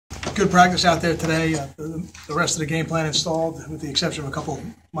good practice out there today. The rest of the game plan installed, with the exception of a couple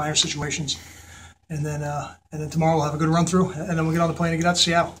minor situations. And then tomorrow we'll have a good run through, and then we'll get on the plane and get out to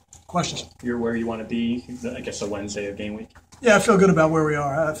Seattle. Questions? You're where you want to be, I guess, the Wednesday of game week. Yeah, I feel good about where we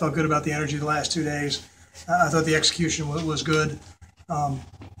are. I felt good about the energy the last 2 days. I thought the execution was good.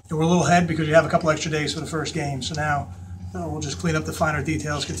 We're a little ahead because we have a couple extra days for the first game. So now we'll just clean up the finer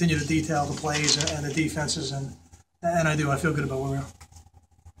details, continue to detail the plays and the defenses, and I feel good about where we are.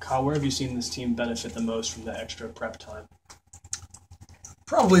 Kyle, where have you seen this team benefit the most from the extra prep time?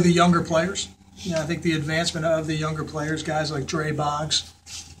 Probably the younger players. I think the advancement of the younger players, guys like Dre Boggs,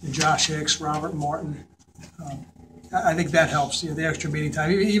 Josh Hicks, Robert Martin, I think that helps. The extra meeting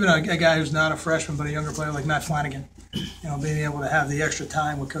time. Even a guy who's not a freshman but a younger player like Matt Flanagan, being able to have the extra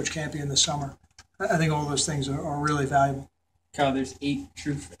time with Coach Campion this summer. I think all those things are really valuable. Kyle, there's 8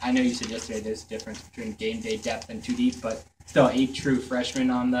 true. I know you said yesterday there's a difference between game day depth and 2 deep, but still 8 true freshmen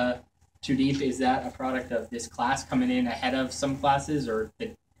on the 2 deep. Is that a product of this class coming in ahead of some classes, or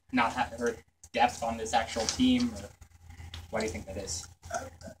did not have or depth on this actual team? Or why do you think that is?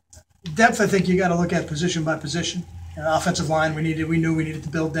 Depth, I think you got to look at position by position. Offensive line, we knew we needed to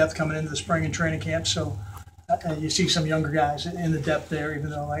build depth coming into the spring and training camp. So you see some younger guys in the depth there, even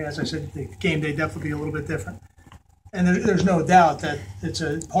though, as I said, the game day depth will be a little bit different. And there's no doubt that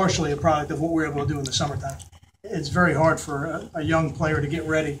it's partially a product of what we're able to do in the summertime. It's very hard for a young player to get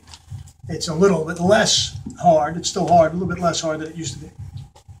ready. It's a little bit less hard. It's still hard, a little bit less hard than it used to be.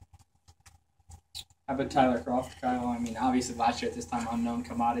 How about Tyler Croft, Kyle? I mean, obviously last year at this time, unknown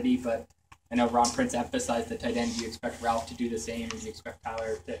commodity, but I know Ron Prince emphasized the tight end. Do you expect Ralph to do the same, or do you expect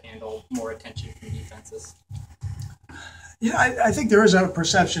Tyler to handle more attention from defenses? I think there is a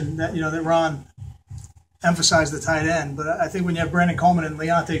perception that, that Ron emphasized the tight end, but I think when you have Brandon Coleman and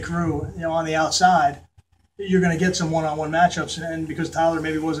Leonte Carew, on the outside, you're going to get some one-on-one matchups, and because Tyler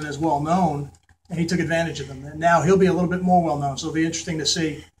maybe wasn't as well known, and he took advantage of them. And now he'll be a little bit more well known, so it'll be interesting to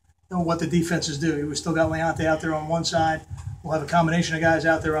see what the defenses do. We still got Leonte out there on one side. We'll have a combination of guys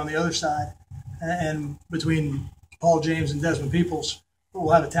out there on the other side, and between Paul James and Desmond Peoples,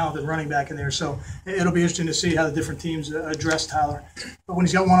 we'll have a talented running back in there. So it'll be interesting to see how the different teams address Tyler. But when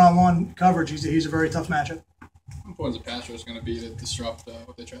he's got one-on-one coverage, he's a very tough matchup. How important is a pass rush going to be to disrupt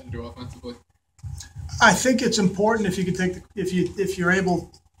what they try to do offensively? I think it's important if you can take if you're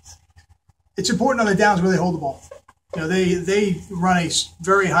able. It's important on the downs where they hold the ball. They run a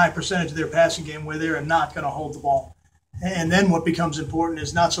very high percentage of their passing game where they're not going to hold the ball. And then what becomes important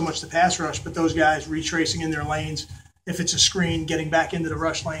is not so much the pass rush, but those guys retracing in their lanes. If it's a screen, getting back into the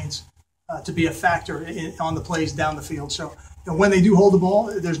rush lanes to be a factor on the plays down the field. So when they do hold the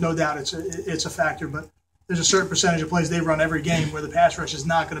ball, there's no doubt it's a factor. But there's a certain percentage of plays they run every game where the pass rush is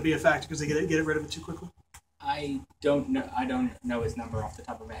not going to be a factor because they get rid of it too quickly. I don't know his number off the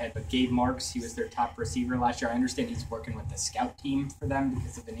top of my head, but Gabe Marks, he was their top receiver last year. I understand he's working with the scout team for them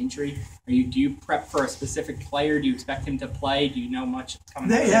because of an injury. Do you prep for a specific player? Do you expect him to play? Do you know much coming?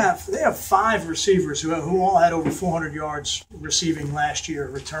 They have 5 receivers who all had over 400 yards receiving last year,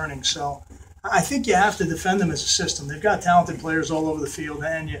 returning. So I think you have to defend them as a system. They've got talented players all over the field,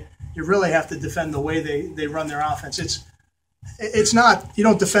 and you really have to defend the way they run their offense. It's not, you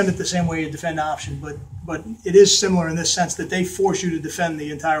don't defend it the same way you defend option, but it is similar in this sense that they force you to defend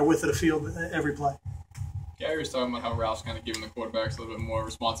the entire width of the field every play. Gary was talking about how Ralph's kind of giving the quarterbacks a little bit more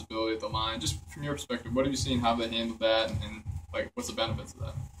responsibility at the line. Just from your perspective, what have you seen, how they handled that, and what's the benefits of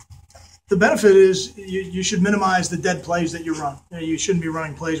that? The benefit is you should minimize the dead plays that you run. You shouldn't be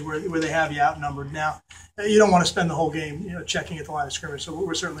running plays where they have you outnumbered. Now, you don't want to spend the whole game checking at the line of scrimmage, so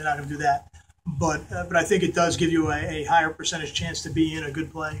we're certainly not going to do that. But I think it does give you a higher percentage chance to be in a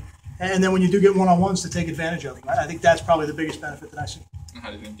good play. And then when you do get one-on-ones, to take advantage of them. I think that's probably the biggest benefit that I see. And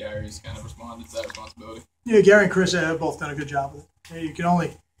how do you think Gary's kind of responded to that responsibility? Gary and Chris have both done a good job with it. You can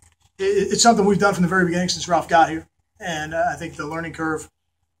only it's something we've done from the very beginning since Ralph got here. And I think the learning curve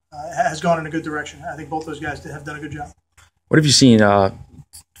has gone in a good direction. I think both those guys have done a good job. What have you seen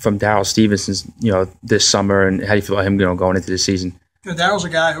from Darryl Stevenson, this summer, and how do you feel about him going into this season? Darryl's a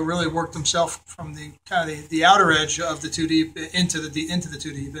guy who really worked himself from the kind of the outer edge of the 2 deep into the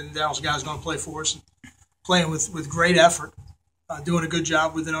 2 deep, and Darryl's a guy who's going to play for us, and playing with great effort, doing a good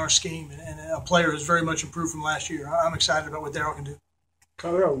job within our scheme, and a player who's very much improved from last year. I'm excited about what Darryl can do.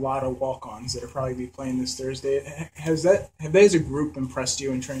 There are a lot of walk-ons that will probably be playing this Thursday. Have they as a group impressed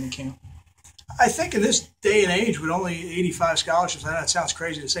you in training camp? I think in this day and age, with only 85 scholarships, I know it sounds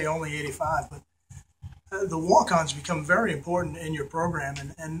crazy to say only 85, but the walk-ons become very important in your program,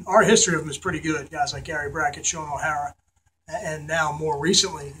 and our history of them is pretty good. Guys like Gary Brackett, Sean O'Hara, and now more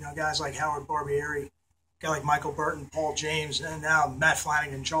recently, guys like Howard Barbieri guy like Michael Burton, Paul James, and now Matt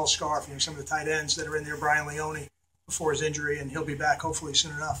Flanagan, Charles Scarf, some of the tight ends that are in there, Brian Leone before his injury, and he'll be back hopefully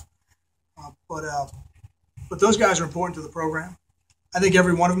soon enough. But those guys are important to the program. I think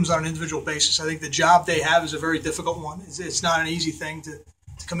every one of them is on an individual basis. I think the job they have is a very difficult one. It's not an easy thing to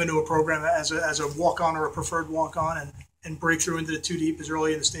come into a program as a walk-on or a preferred walk-on and break through into the two deep as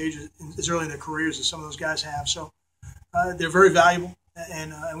early in the stage, as early in their careers as some of those guys have. So they're very valuable,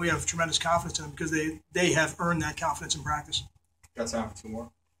 and we have tremendous confidence in them because they have earned that confidence in practice. Got time for two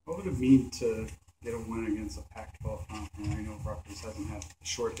more. What would it mean to get a win against a Pac-12 conference? I know Rutgers hasn't had a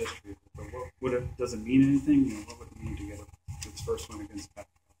short history, but does it mean anything? What would it mean to get its first win against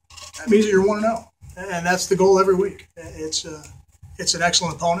Pac-12? That means that you're 1-0, and that's the goal every week. It's an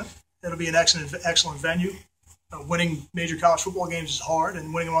excellent opponent. It'll be an excellent venue. Winning major college football games is hard,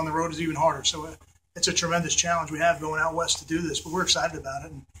 and winning them on the road is even harder. So it's a tremendous challenge we have going out west to do this, but we're excited about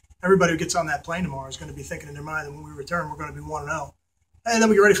it. And everybody who gets on that plane tomorrow is going to be thinking in their mind that when we return, we're going to be 1-0. And then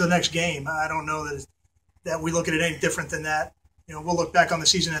we get ready for the next game. I don't know that we look at it any different than that. We'll look back on the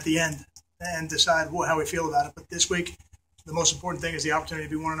season at the end and decide how we feel about it. But this week, the most important thing is the opportunity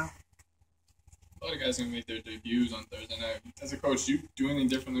to be 1-0. A lot of guys are going to make their debuts on Thursday night. As a coach, do you do anything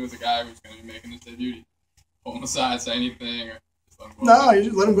differently with a guy who's going to be making his debut? Pull him aside, say anything, or just let him go? No, you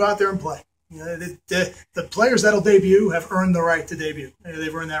just let him go out there and play. The players that'll debut have earned the right to debut.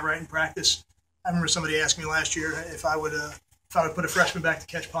 They've earned that right in practice. I remember somebody asked me last year if I would put a freshman back to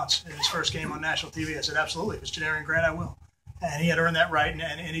catch punts in his first game on national TV. I said, absolutely. If it's Janarian Grant, I will. And he had earned that right,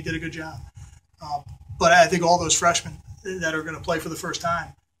 and he did a good job. But I think all those freshmen that are going to play for the first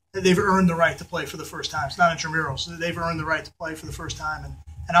time, they've earned the right to play for the first time. It's not intramurals. They've earned the right to play for the first time,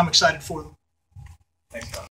 and I'm excited for them. Thanks, John.